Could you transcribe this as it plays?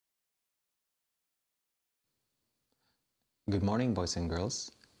Good morning, boys and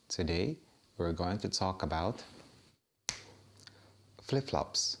girls. Today, we're going to talk about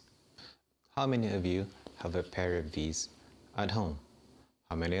flip-flops. How many of you have a pair of these at home?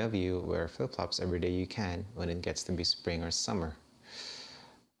 How many of you wear flip-flops every day you can when it gets to be spring or summer?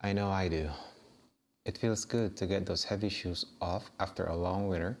 I know I do. It feels good to get those heavy shoes off after a long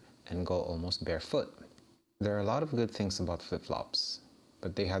winter and go almost barefoot. There are a lot of good things about flip-flops,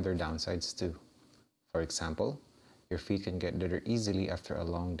 but they have their downsides too. For example, your feet can get dirty easily after a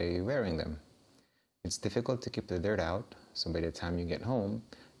long day wearing them. It's difficult to keep the dirt out, so by the time you get home,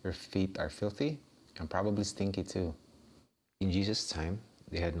 your feet are filthy and probably stinky too. In Jesus' time,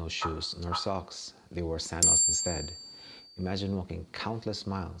 they had no shoes nor socks. They wore sandals instead. Imagine walking countless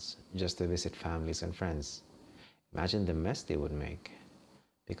miles just to visit families and friends. Imagine the mess they would make.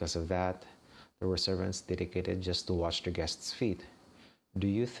 Because of that, there were servants dedicated just to wash their guests' feet. Do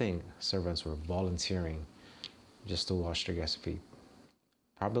you think servants were volunteering just to wash their guests' feet?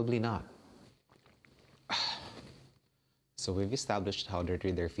 Probably not. So we've established how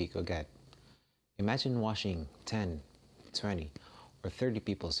dirty their feet could get. Imagine washing 10, 20, or 30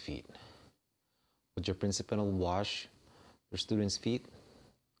 people's feet. Would your principal wash your students' feet?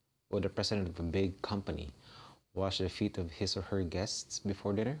 Would the president of a big company wash the feet of his or her guests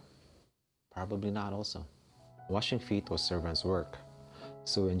before dinner? Probably not also. Washing feet was servants' work.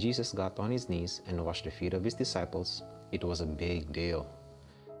 So when Jesus got on his knees and washed the feet of his disciples, it was a big deal.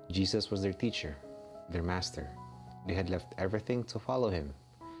 Jesus was their teacher, their master. They had left everything to follow him.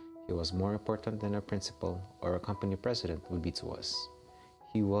 He was more important than a principal or a company president would be to us.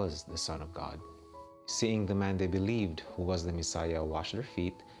 He was the Son of God. Seeing the man they believed, who was the Messiah, wash their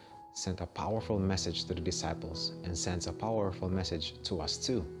feet, sent a powerful message to the disciples and sends a powerful message to us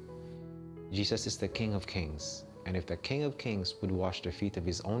too. Jesus is the King of Kings, and if the King of Kings would wash the feet of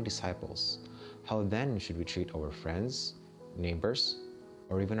his own disciples, how then should we treat our friends, neighbors,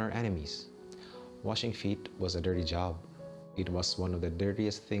 or even our enemies? Washing feet was a dirty job. It was one of the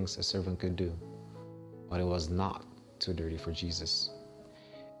dirtiest things a servant could do, but it was not too dirty for Jesus.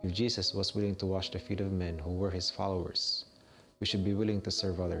 If Jesus was willing to wash the feet of men who were his followers, we should be willing to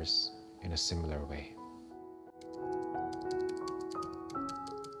serve others in a similar way.